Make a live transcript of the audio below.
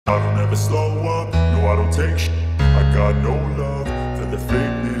I don't ever slow up, no I don't take shit. I got no love for the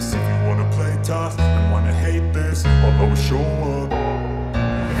fakeness. If you wanna play tough and wanna hate this, I'll always show up.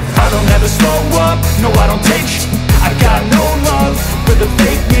 I don't ever slow up, no I don't take shit. I got no love for the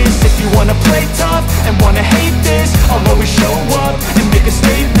fakeness. If you wanna play tough and wanna hate this, I'll always show up and make a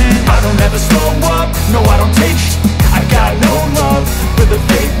statement. I don't ever slow up, no I don't take shit. I got no love for the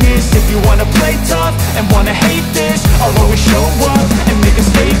fakeness. If you wanna play tough and wanna hate this, I'll always show up and make a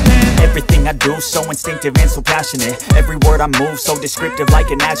statement. Everything I do so instinctive and so passionate. Every word I move so descriptive like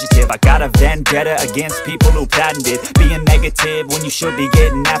an adjective. I got a vendetta against people who patented being negative when you should be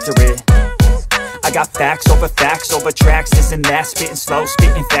getting after it. I got facts over tracks, this and that. Spitting slow,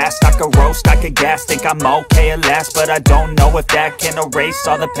 spitting fast, I could roast, I could gas. Think I'm okay at last, but I don't know if that can erase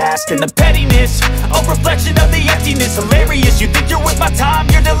all the past. And the pettiness, a reflection of the emptiness. Hilarious, you think you're worth my time,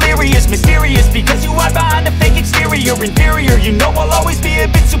 you're delirious. Mysterious, because you hide behind a fake exterior. Inferior, you know I'll always be a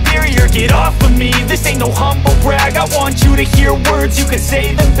bit superior. Get off of me, this ain't no humble brag. I want you to hear words, you can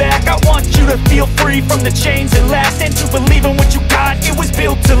say them back. I want you to feel free from the chains that last, and to believe in what you got, it was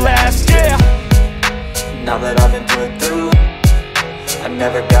built to last, yeah. Now that I've been put through, I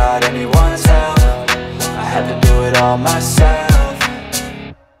never got anyone's help. I had to do it all myself.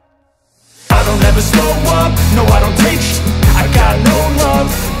 I don't ever slow up, no I don't take shit. I got no love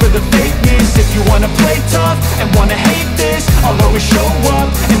for the fakeness. If you wanna play tough and wanna hate this, I'll always show up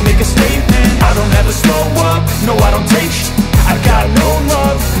and make a statement. I don't ever slow up, no I don't take shit. I got no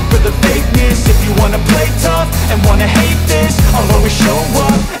love for the fakeness. If you wanna play tough and wanna hate this, I'll always show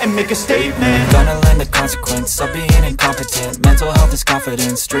up and make a statement. Gonna learn the consequence of being incompetent. Mental health is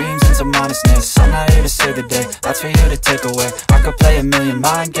confidence, dreams and some honestness. I'm not here to save the day, that's for you to take away. I could play a million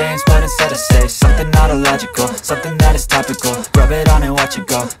mind games, but instead I say something not illogical, something that is topical. Rub it on and watch it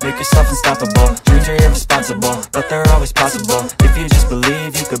go, make yourself unstoppable. Dreams are irresponsible, but they're always possible. If you just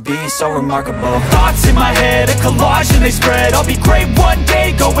believe, you could be so remarkable. Thoughts in my head, a collage and they spread. I'll be great one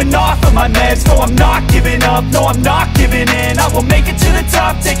day, going off of my meds. No, I'm not giving up, no, I'm not giving in. I will make it to the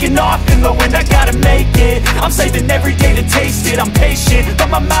top, taking off in the wind. I gotta make it, I'm saving every day to taste it. I'm patient, but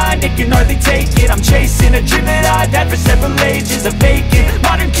my mind, it can hardly take it. I'm chasing a dream that I've had for several ages. A vacant,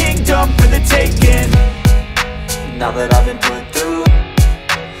 modern kingdom for the taking. Now that I've been put through,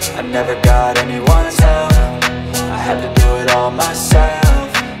 I never got anyone's help. I had to do it all myself.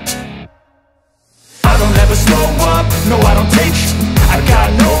 I don't ever slow up, no I don't take shit. I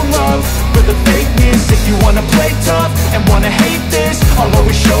got no love for the fakeness. If you wanna play tough and wanna hate this, I'll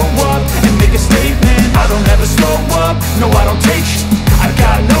always show up and make a statement. I don't ever slow up, no I don't take shit. I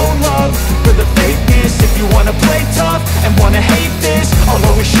got no love for the fakeness. If you wanna play tough and wanna hate this, I'll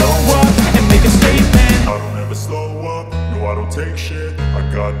always show up and make a statement. I don't ever slow up, no I don't take shit. I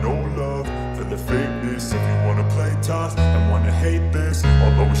got no love for the fakeness. If you wanna play tough and wanna hate this,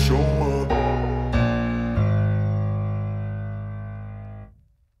 I'll always show up